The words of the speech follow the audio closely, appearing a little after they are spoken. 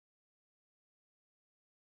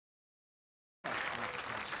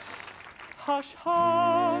Hush,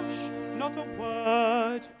 hush, not a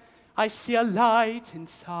word. I see a light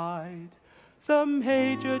inside. The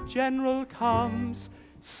Major General comes,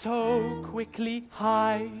 so quickly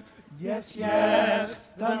hide. Yes, yes,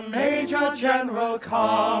 the Major General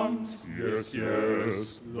comes. Yes,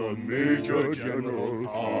 yes, the Major General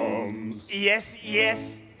comes. Yes,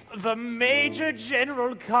 yes, the Major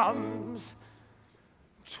General comes.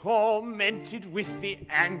 Tormented with the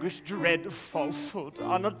anguish dread of falsehood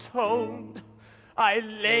unatoned, I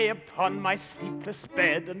lay upon my sleepless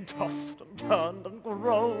bed and tossed and turned and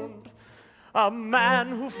groaned. A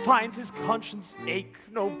man who finds his conscience ache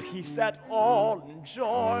no peace at all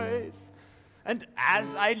enjoys. And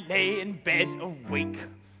as I lay in bed awake,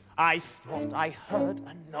 I thought I heard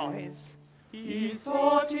a noise. He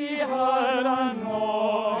thought he heard a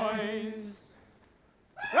noise.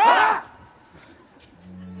 Ah!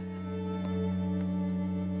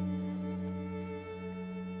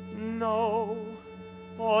 No,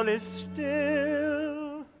 all is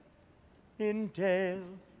still in dale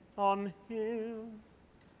on hill.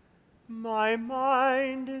 My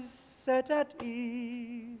mind is set at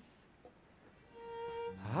ease.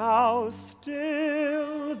 How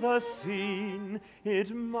still the scene, it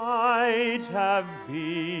might have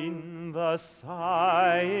been the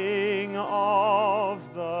sighing of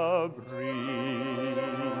the breeze.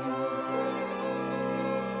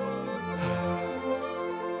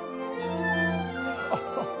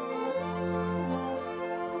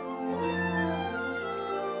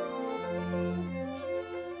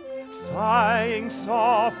 Sighing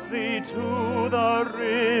softly to the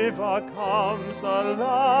river comes the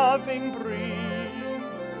loving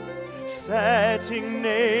breeze, setting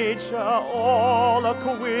nature all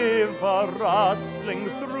a-quiver, rustling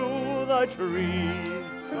through the trees.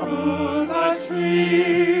 Through the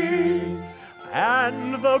trees.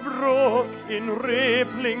 And the brook in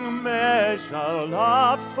rippling measure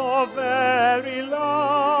laughs for very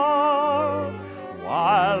love,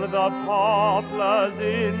 while the poplars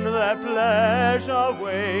in their pleasure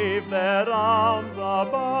wave their arms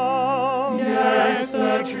above. Yes,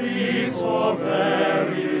 the trees for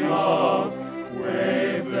very love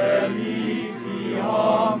wave their leafy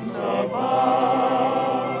arms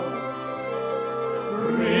above.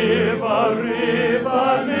 River,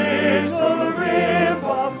 river, little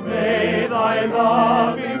river, may thy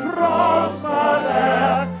loving prosper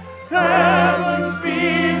there. Heaven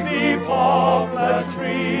speed thee, poplar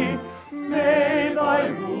tree, may thy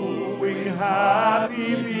wooing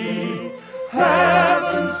happy be.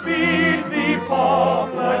 Heaven speed thee,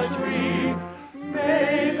 poplar tree,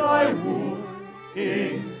 may thy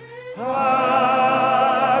wooing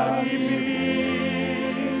happy be.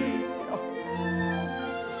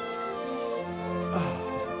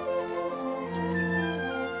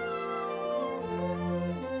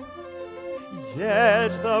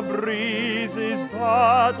 Yet the breeze is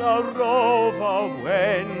but a rover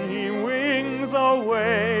when he wings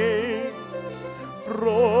away.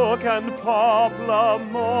 Brook and poplar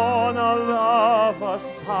mourn a lover,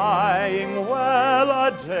 sighing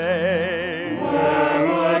well-a-day.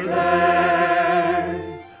 Well-a-day.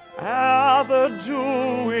 Ere the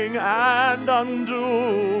doing and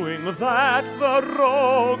undoing that the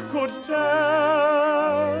rogue could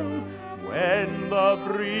tell. When the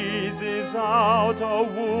breeze is out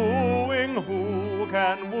a-wooing, who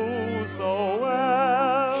can woo so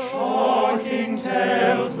well? Shocking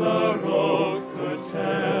tales the rogue could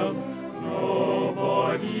tell,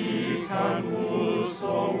 nobody can woo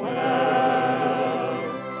so well.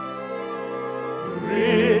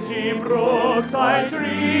 Pretty brook, thy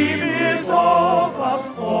dream is over,